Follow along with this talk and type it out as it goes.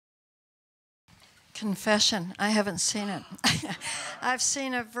Confession, I haven't seen it. I've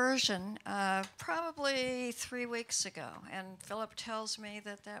seen a version probably 3 weeks ago, and Philip tells me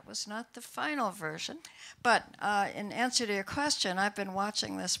that that was not the final version. But in answer to your question, I've been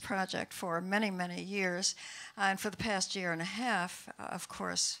watching this project for many, many years, and for the past year and a half, of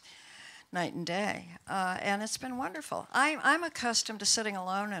course, night and day, and it's been wonderful. I'm accustomed to sitting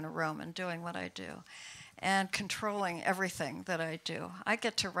alone in a room and doing what I do, and controlling everything that I do. I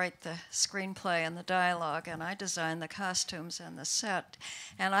get to write the screenplay and the dialogue, and I design the costumes and the set,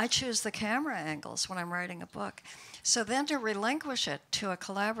 and I choose the camera angles when I'm writing a book. So then to relinquish it to a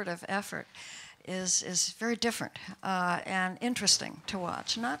collaborative effort is very different and interesting to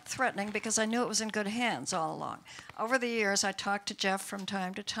watch. Not threatening, because I knew it was in good hands all along. Over the years, I talked to Jeff from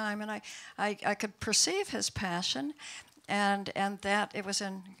time to time, and I could perceive his passion, and that it was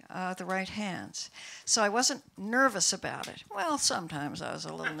in the right hands. So I wasn't nervous about it. Well, sometimes I was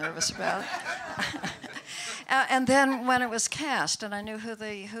a little nervous about it. And then when it was cast, and I knew who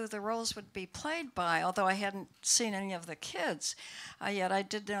the roles would be played by, although I hadn't seen any of the kids yet, I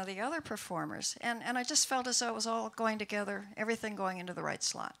did know the other performers. And I just felt as though it was all going together, everything going into the right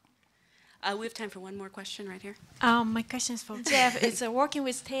slot. We have time for one more question right here. My question is for Jeff. It's working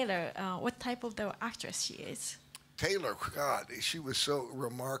with Taylor. What type of the actress she is? Taylor, God, she was so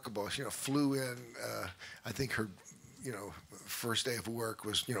remarkable. She, flew in. I think her, first day of work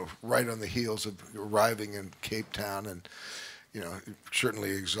was, right on the heels of arriving in Cape Town, and,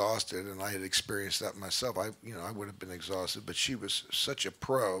 certainly exhausted. And I had experienced that myself. I would have been exhausted, but she was such a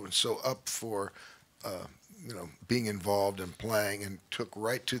pro and so up for, being involved and playing, and took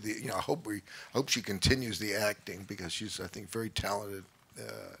right to the. I hope she continues the acting, because she's, I think, very talented,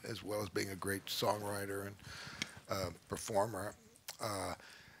 as well as being a great songwriter and performer,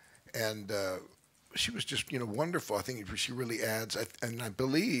 and she was just wonderful. I think she really adds, and I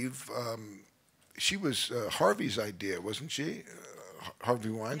believe she was Harvey's idea, wasn't she? Harvey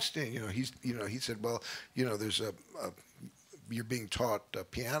Weinstein. He said, well, there's you're being taught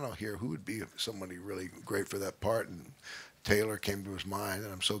piano here. Who would be somebody really great for that part? And Taylor came to his mind,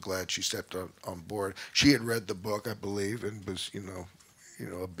 and I'm so glad she stepped on board. She had read the book, I believe, and was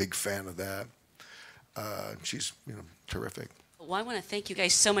a big fan of that. She's, terrific. Well, I want to thank you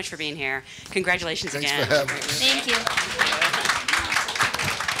guys so much for being here. Congratulations again. Thanks for having me. Thank you.